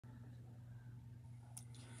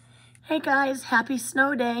Hey guys, happy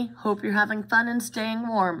snow day. Hope you're having fun and staying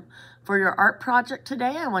warm. For your art project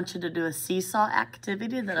today, I want you to do a SeeSaw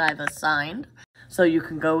activity that I've assigned. So you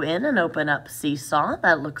can go in and open up SeeSaw,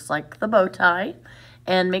 that looks like the bow tie,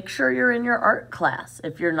 and make sure you're in your art class.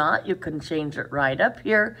 If you're not, you can change it right up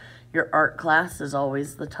here. Your art class is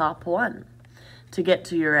always the top one. To get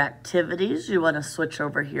to your activities, you want to switch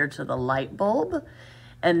over here to the light bulb,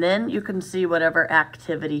 and then you can see whatever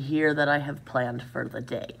activity here that I have planned for the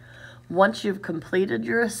day. Once you've completed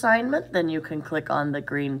your assignment, then you can click on the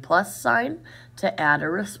green plus sign to add a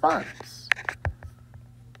response.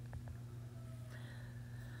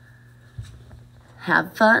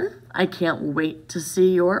 Have fun. I can't wait to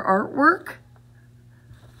see your artwork.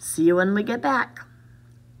 See you when we get back.